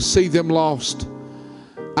don't want to see them lost.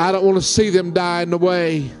 I don't want to see them die in the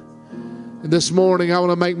way. And this morning I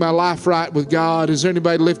want to make my life right with God. Is there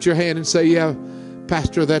anybody lift your hand and say, yeah,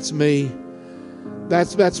 Pastor, that's me.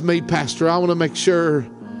 That's me, Pastor. I want to make sure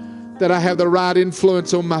that I have the right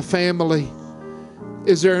influence on my family.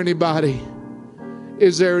 Is there anybody?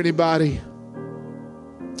 Is there anybody?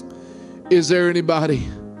 Is there anybody?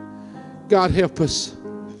 God help us.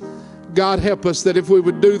 God help us that if we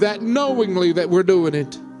would do that knowingly that we're doing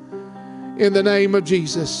it. In the name of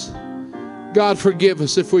Jesus. God forgive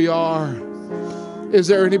us if we are. Is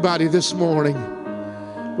there anybody this morning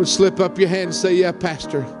would slip up your hand and say, yeah,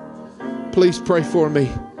 Pastor, please pray for me.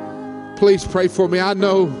 Please pray for me. I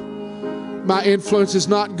know my influence is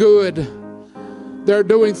not good. They're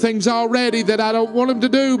doing things already that I don't want them to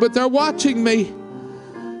do, but they're watching me.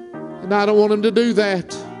 And I don't want them to do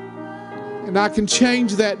that. And I can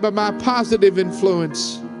change that by my positive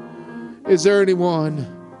influence. Is there anyone?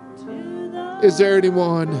 Is there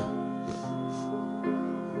anyone?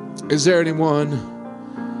 Is there anyone?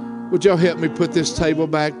 Would y'all help me put this table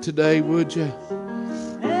back today, would you?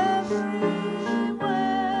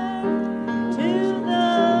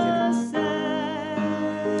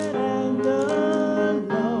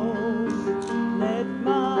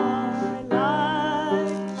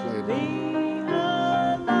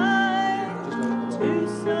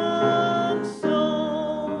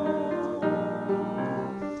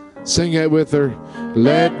 Sing it with her.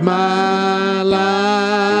 Let my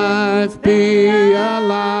life be a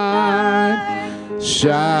light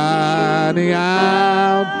shining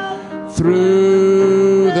out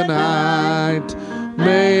through the night.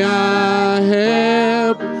 May I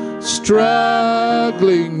help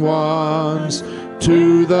struggling ones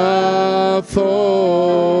to the fold,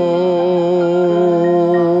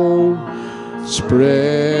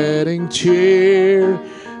 spreading cheer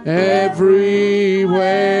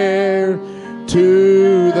everywhere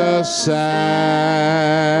to the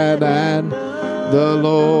sad and the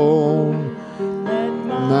lone.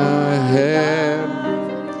 My head.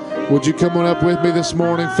 Would you come on up with me this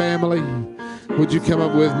morning, family? Would you come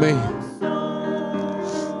up with me?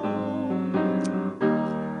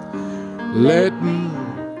 Let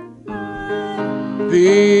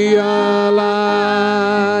be a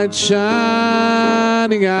light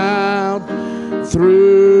shining out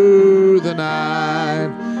through the night.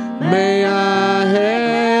 May I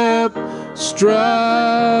help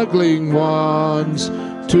struggling ones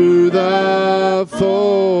to the fold,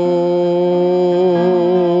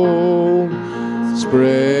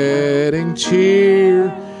 spreading cheer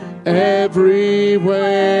everywhere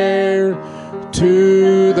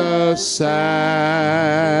to the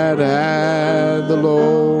sad and the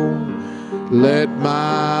lone. Let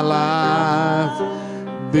my life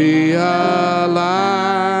be a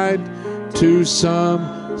light to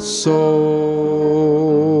some soul.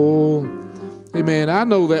 Amen. I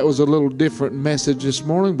know that was a little different message this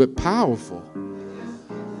morning, but powerful.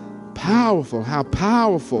 Powerful. How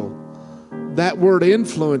powerful that word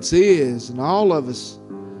influence is. And all of us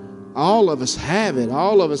have it.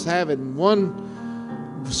 All of us have it in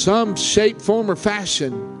some shape, form, or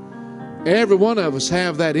fashion. Every one of us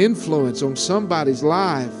have that influence on somebody's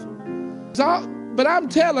life. But I'm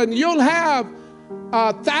telling you, you'll have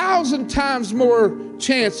 1,000 times more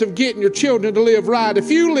chance of getting your children to live right if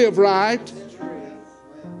you live right.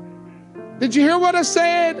 Did you hear what I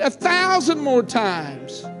said? 1,000 more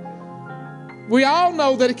times. We all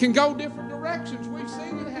know that it can go different directions. We've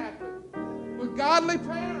seen it happen with godly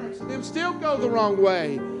parents and them still go the wrong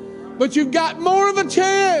way. But you've got more of a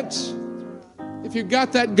chance if you've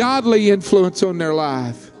got that godly influence on their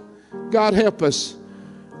life. God help us.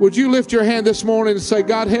 Would you lift your hand this morning and say,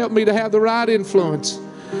 God, help me to have the right influence.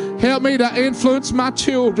 Help me to influence my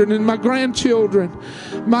children and my grandchildren,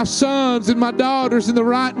 my sons and my daughters in the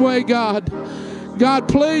right way, God. God,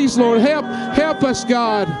 please, Lord, help us,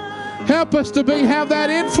 God. Help us to have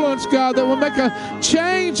that influence, God, that will make a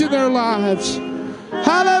change in their lives.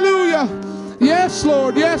 Hallelujah. Yes,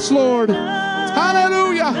 Lord. Yes, Lord.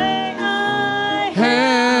 Hallelujah.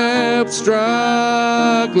 Help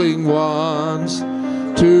struggling ones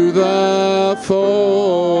to the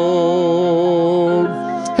fold.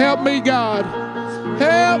 Help me, God.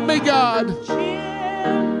 Help me, God.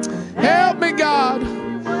 Help me, God.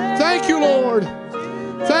 Thank you, Lord.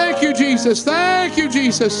 Thank you, Jesus. Thank you,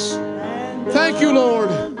 Jesus. Thank you, Lord.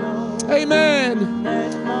 Amen.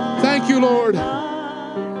 Thank you, Lord.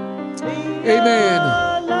 Amen.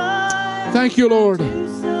 Thank you, Lord.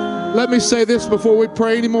 Let me say this before we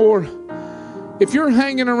pray anymore. If you're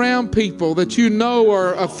hanging around people that you know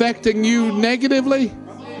are affecting you negatively,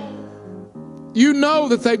 you know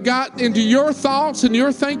that they've got into your thoughts and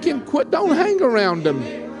your thinking, don't hang around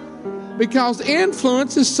them. Because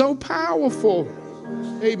influence is so powerful.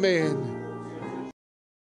 Amen.